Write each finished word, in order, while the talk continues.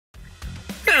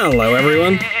Hello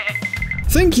everyone!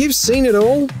 Think you've seen it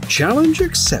all? Challenge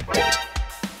accepted.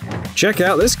 Check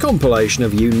out this compilation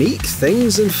of unique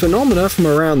things and phenomena from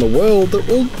around the world that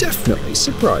will definitely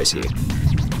surprise you.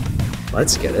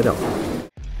 Let's get it on.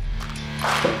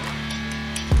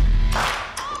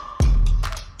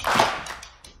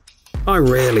 I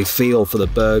really feel for the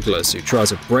burglars who try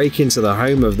to break into the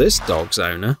home of this dog's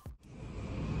owner.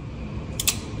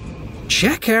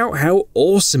 Check out how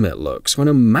awesome it looks when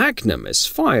a magnum is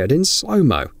fired in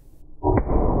slow-mo.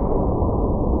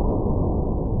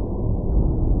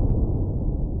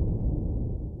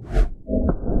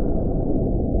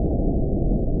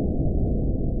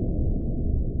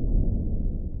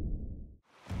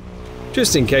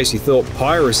 Just in case you thought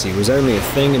piracy was only a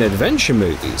thing in adventure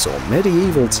movies or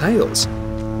medieval tales.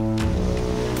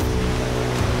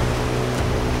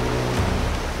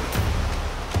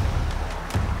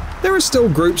 There are still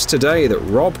groups today that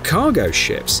rob cargo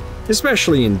ships,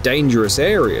 especially in dangerous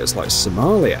areas like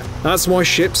Somalia. That's why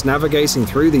ships navigating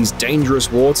through these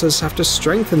dangerous waters have to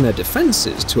strengthen their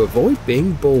defenses to avoid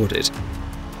being boarded.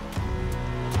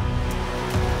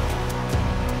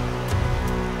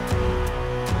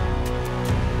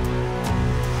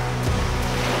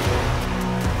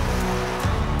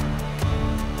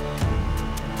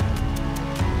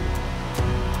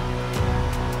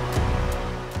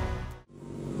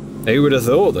 Who would have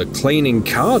thought that cleaning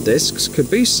car discs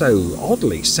could be so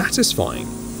oddly satisfying?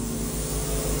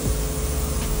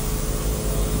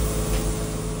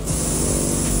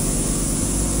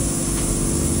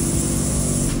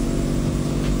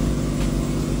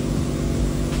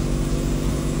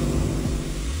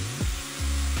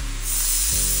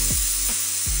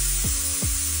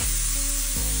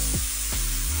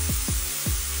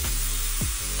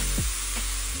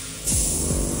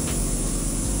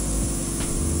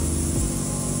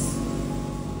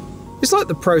 It's like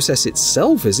the process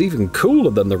itself is even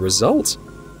cooler than the result.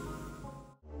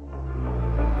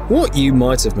 What you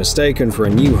might have mistaken for a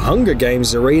new Hunger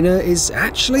Games arena is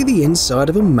actually the inside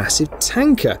of a massive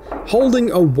tanker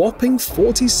holding a whopping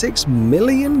 46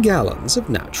 million gallons of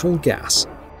natural gas.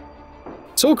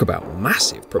 Talk about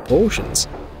massive proportions.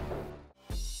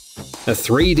 A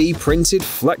 3D printed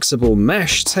flexible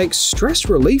mesh takes stress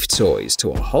relief toys to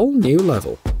a whole new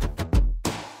level.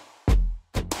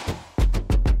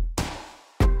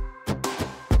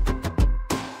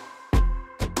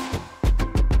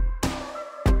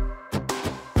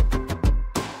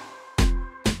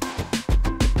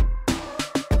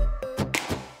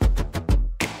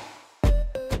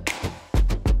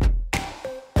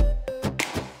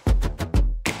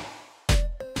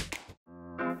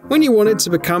 When you wanted to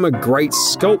become a great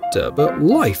sculptor, but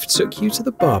life took you to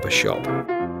the barbershop.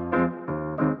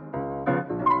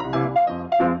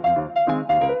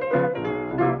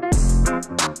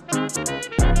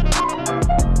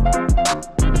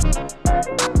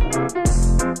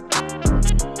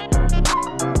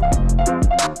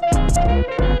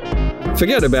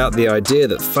 Forget about the idea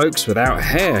that folks without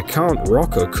hair can't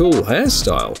rock a cool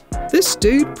hairstyle. This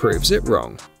dude proves it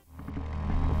wrong.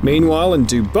 Meanwhile, in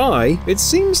Dubai, it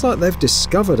seems like they've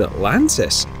discovered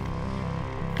Atlantis.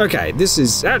 Okay, this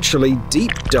is actually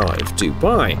Deep Dive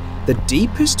Dubai, the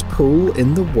deepest pool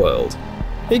in the world.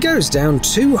 It goes down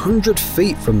 200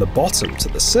 feet from the bottom to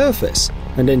the surface,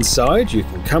 and inside you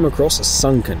can come across a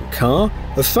sunken car,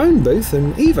 a phone booth,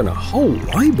 and even a whole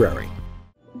library.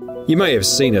 You may have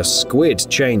seen a squid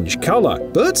change color,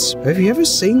 but have you ever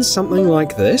seen something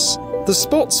like this? The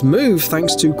spots move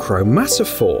thanks to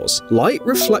chromatophores,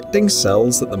 light-reflecting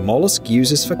cells that the mollusk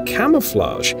uses for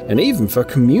camouflage and even for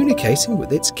communicating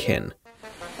with its kin.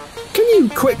 Can you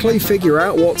quickly figure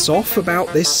out what's off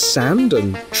about this sand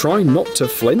and try not to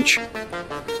flinch?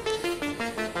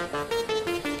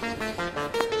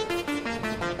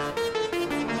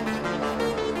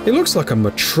 It looks like a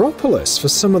metropolis for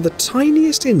some of the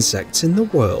tiniest insects in the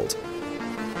world.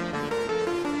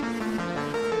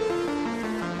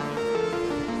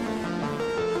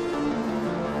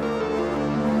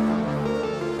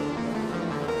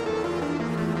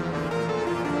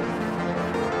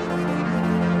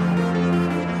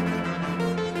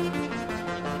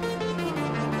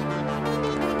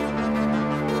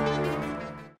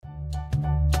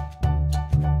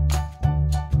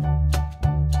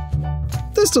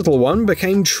 This little one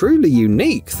became truly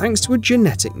unique thanks to a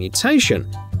genetic mutation.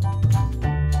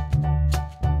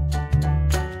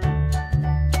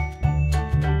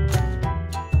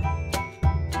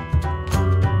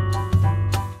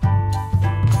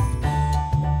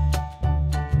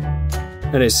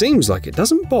 And it seems like it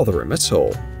doesn't bother him at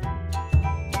all.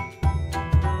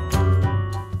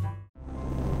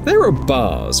 There are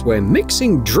bars where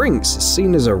mixing drinks is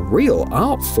seen as a real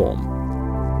art form.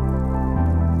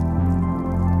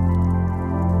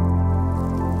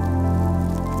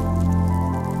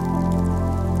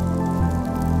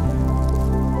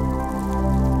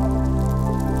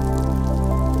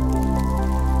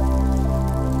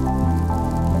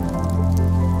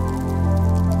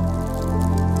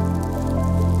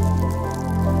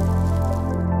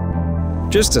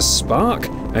 Just a spark,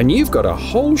 and you've got a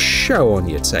whole show on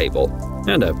your table,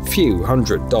 and a few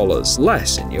 $100s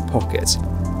less in your pocket.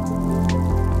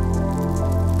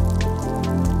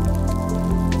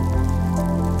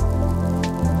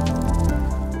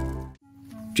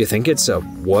 Do you think it's a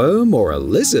worm or a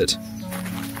lizard?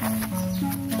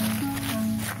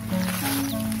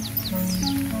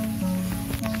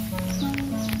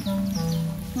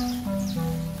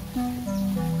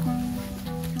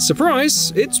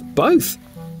 Surprise, it's both.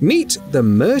 Meet the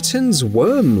Mertens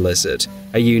worm lizard,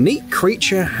 a unique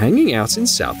creature hanging out in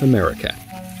South America.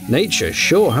 Nature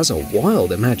sure has a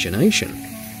wild imagination.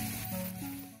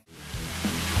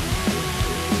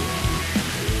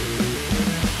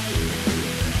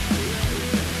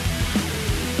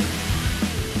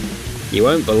 You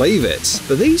won't believe it,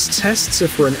 but these tests are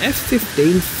for an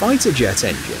F-15 fighter jet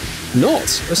engine, not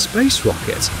a space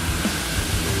rocket.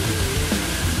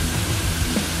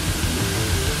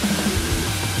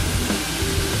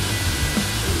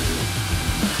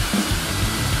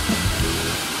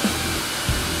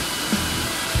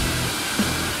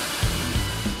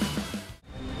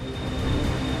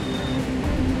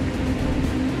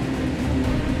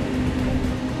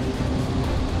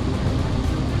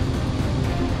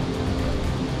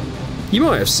 You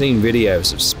might have seen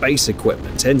videos of space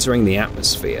equipment entering the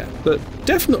atmosphere, but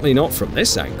definitely not from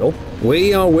this angle.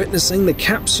 We are witnessing the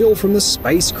capsule from the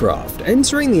spacecraft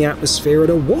entering the atmosphere at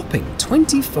a whopping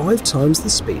 25 times the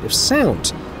speed of sound,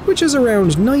 which is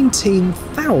around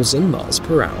 19,000 miles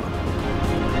per hour.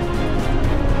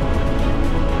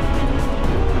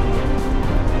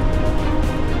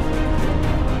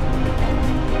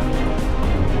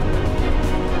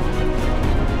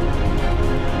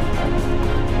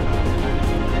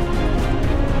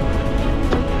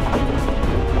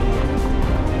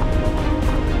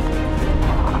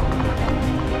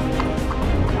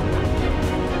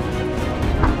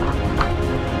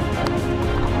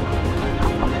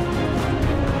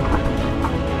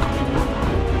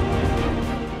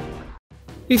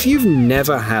 If you've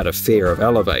never had a fear of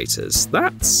elevators,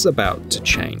 that's about to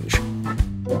change.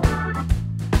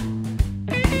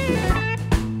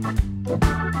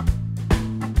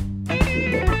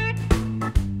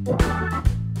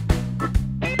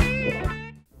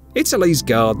 Italy's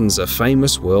gardens are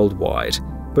famous worldwide,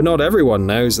 but not everyone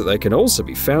knows that they can also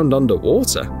be found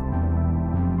underwater.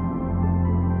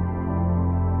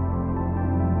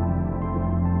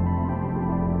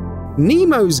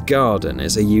 Nemo's Garden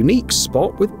is a unique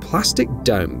spot with plastic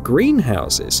dome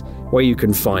greenhouses where you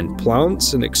can find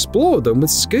plants and explore them with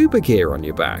scuba gear on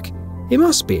your back. It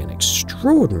must be an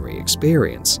extraordinary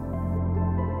experience.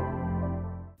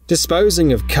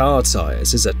 Disposing of car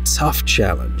tires is a tough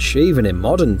challenge, even in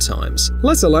modern times,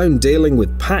 let alone dealing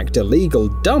with packed illegal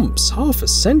dumps half a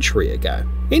century ago.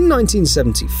 In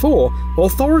 1974,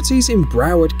 authorities in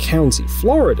Broward County,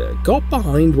 Florida got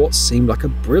behind what seemed like a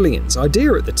brilliant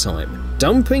idea at the time,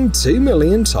 dumping 2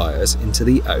 million tires into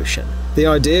the ocean. The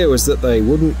idea was that they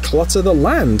wouldn't clutter the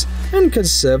land and could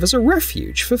serve as a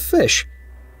refuge for fish.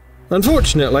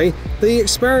 Unfortunately, the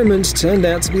experiment turned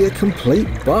out to be a complete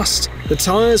bust. The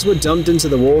tires were dumped into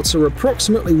the water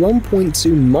approximately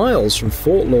 1.2 miles from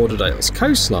Fort Lauderdale's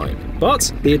coastline,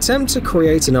 but the attempt to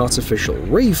create an artificial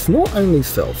reef not only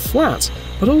fell flat,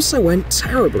 but also went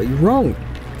terribly wrong.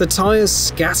 The tires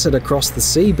scattered across the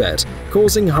seabed,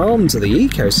 causing harm to the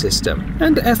ecosystem,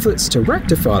 and efforts to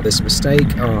rectify this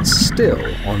mistake are still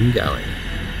ongoing.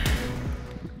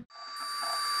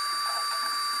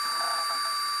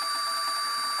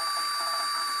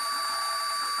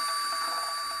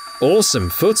 Awesome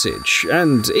footage,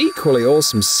 and equally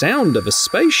awesome sound of a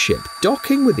spaceship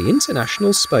docking with the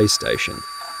International Space Station.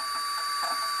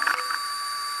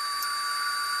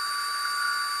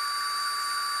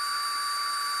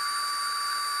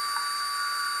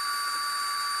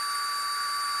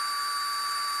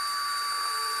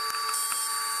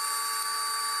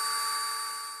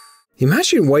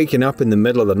 Imagine waking up in the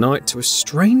middle of the night to a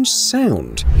strange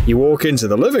sound. You walk into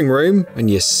the living room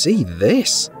and you see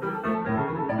this.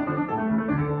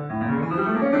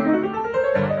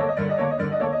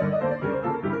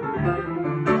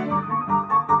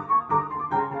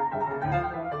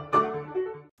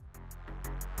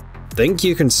 Think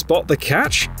you can spot the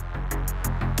catch?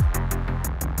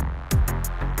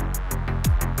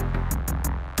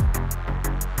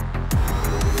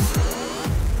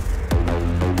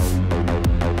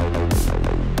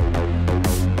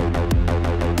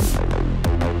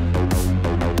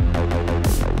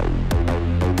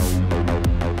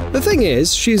 The thing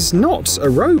is, she's not a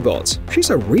robot, she's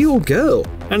a real girl,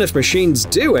 and if machines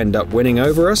do end up winning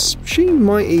over us, she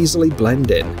might easily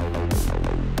blend in.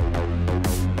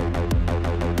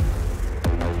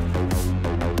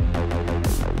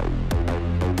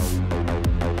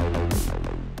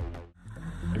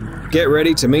 Get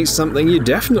ready to meet something you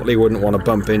definitely wouldn't want to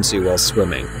bump into while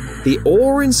swimming: the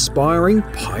awe-inspiring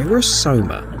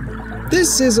Pyrosoma.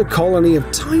 This is a colony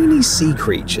of tiny sea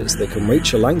creatures that can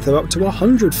reach a length of up to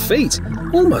 100 feet,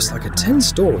 almost like a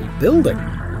 10-story building.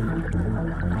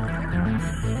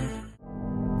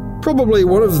 Probably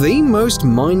one of the most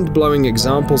mind-blowing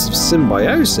examples of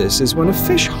symbiosis is when a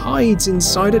fish hides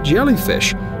inside a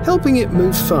jellyfish, helping it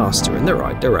move faster in the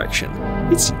right direction.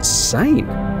 It's insane.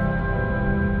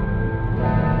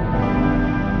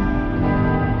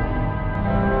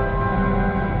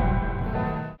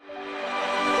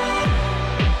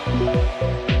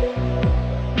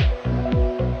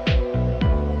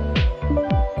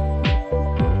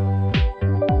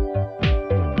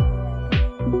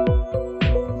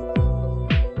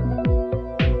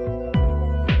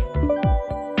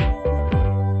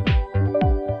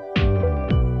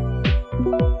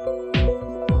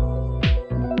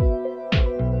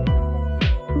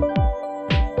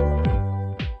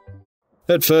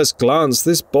 At first glance,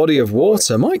 this body of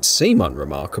water might seem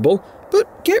unremarkable,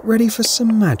 but get ready for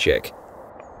some magic.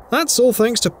 That's all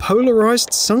thanks to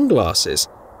polarized sunglasses.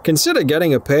 Consider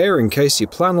getting a pair in case you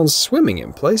plan on swimming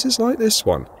in places like this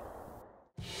one.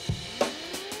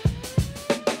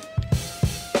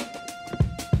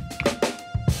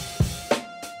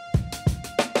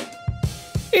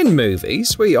 In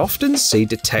movies, we often see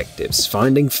detectives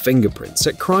finding fingerprints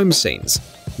at crime scenes.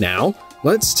 Now,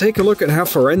 let's take a look at how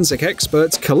forensic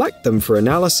experts collect them for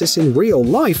analysis in real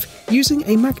life using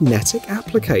a magnetic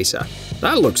applicator.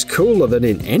 That looks cooler than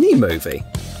in any movie.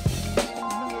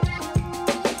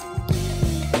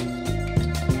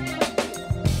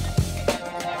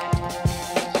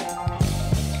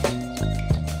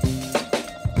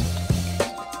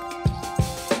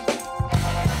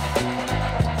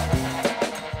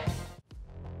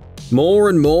 More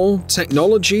and more,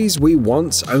 technologies we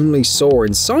once only saw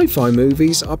in sci-fi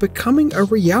movies are becoming a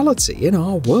reality in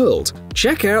our world.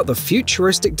 Check out the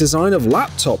futuristic design of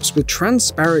laptops with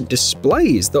transparent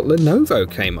displays that Lenovo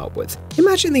came up with.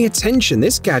 Imagine the attention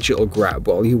this gadget will grab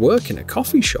while you work in a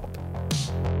coffee shop.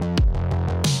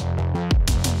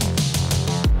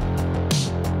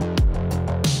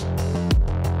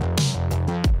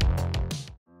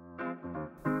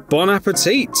 Bon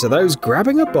appetit to those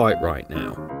grabbing a bite right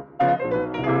now.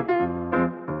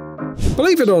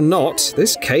 Believe it or not,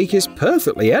 this cake is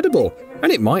perfectly edible,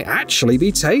 and it might actually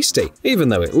be tasty, even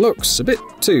though it looks a bit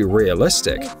too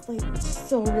realistic. It's like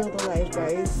so real to life,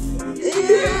 guys.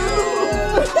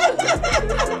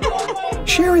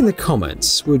 Share in the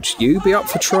comments, would you be up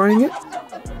for trying it?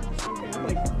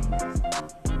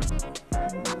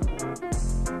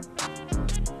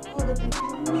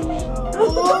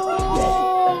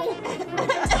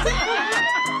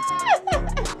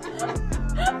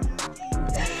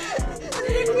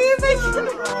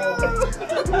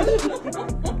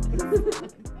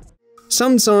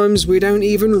 Sometimes we don't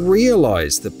even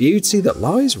realize the beauty that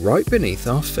lies right beneath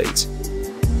our feet.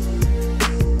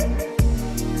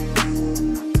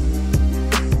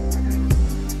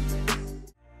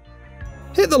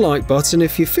 Hit the like button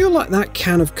if you feel like that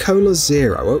can of Cola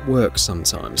Zero at work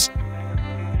sometimes.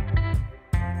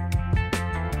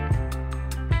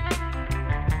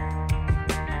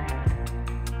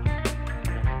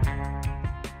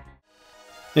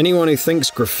 Anyone who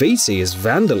thinks graffiti is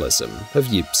vandalism, have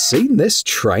you seen this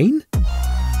train?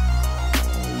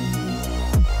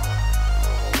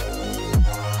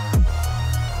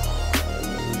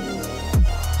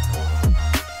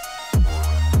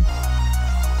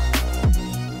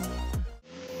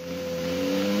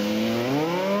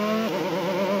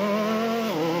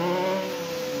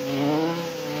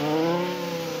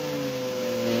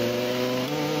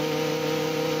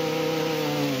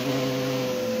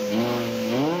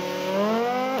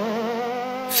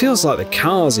 Feels like the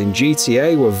cars in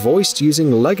GTA were voiced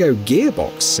using Lego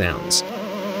gearbox sounds.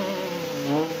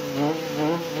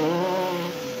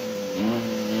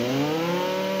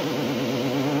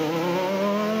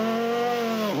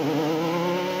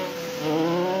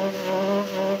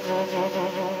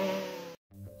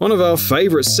 One of our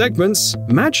favourite segments,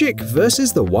 magic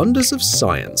versus the wonders of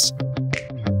science.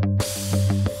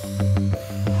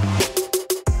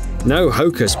 No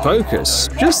hocus pocus,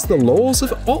 just the laws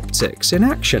of optics in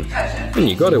action. And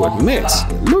you gotta admit,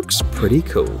 it looks pretty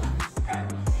cool.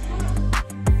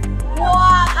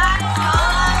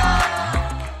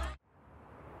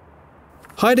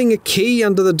 Hiding a key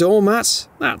under the doormat?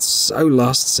 That's so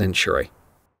last century.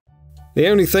 The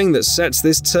only thing that sets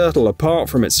this turtle apart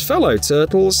from its fellow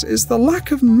turtles is the lack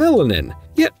of melanin,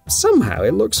 yet somehow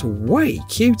it looks way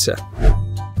cuter.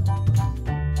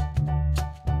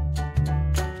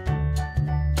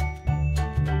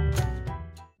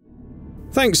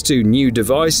 Thanks to new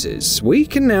devices, we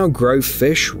can now grow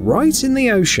fish right in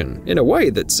the ocean in a way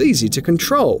that's easy to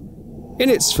control. In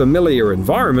its familiar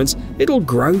environment, it'll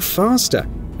grow faster,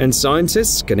 and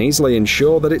scientists can easily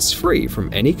ensure that it's free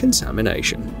from any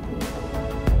contamination.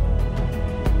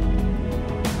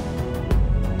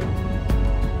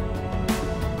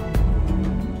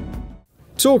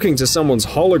 Talking to someone's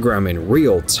hologram in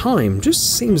real time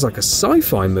just seems like a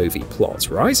sci-fi movie plot,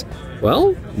 right?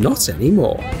 Well, not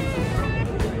anymore.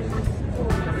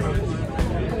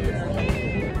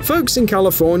 Folks in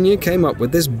California came up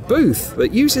with this booth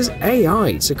that uses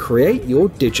AI to create your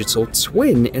digital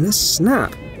twin in a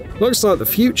snap. Looks like the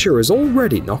future is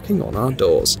already knocking on our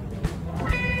doors.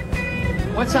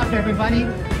 What's up, everybody?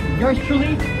 Yours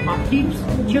truly, my peeps,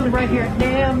 chilling right here at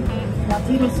NAM,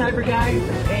 Latino Cyber Guy.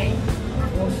 Hey,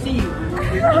 we'll see you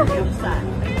on the other side.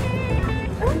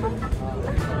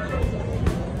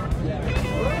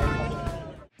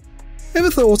 Ever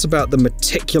thought about the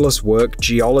meticulous work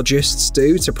geologists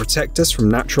do to protect us from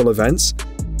natural events?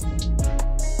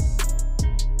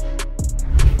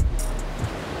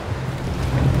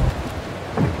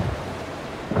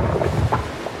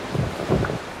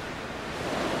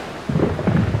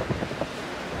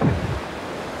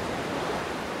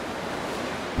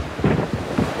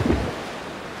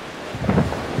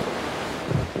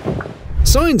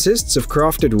 Scientists have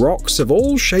crafted rocks of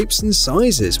all shapes and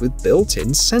sizes with built-in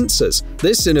sensors.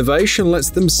 This innovation lets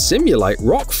them simulate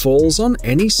rock falls on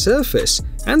any surface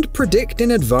and predict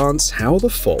in advance how the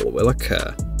fall will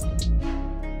occur.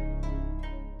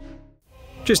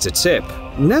 Just a tip,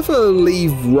 never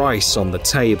leave rice on the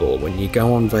table when you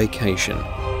go on vacation.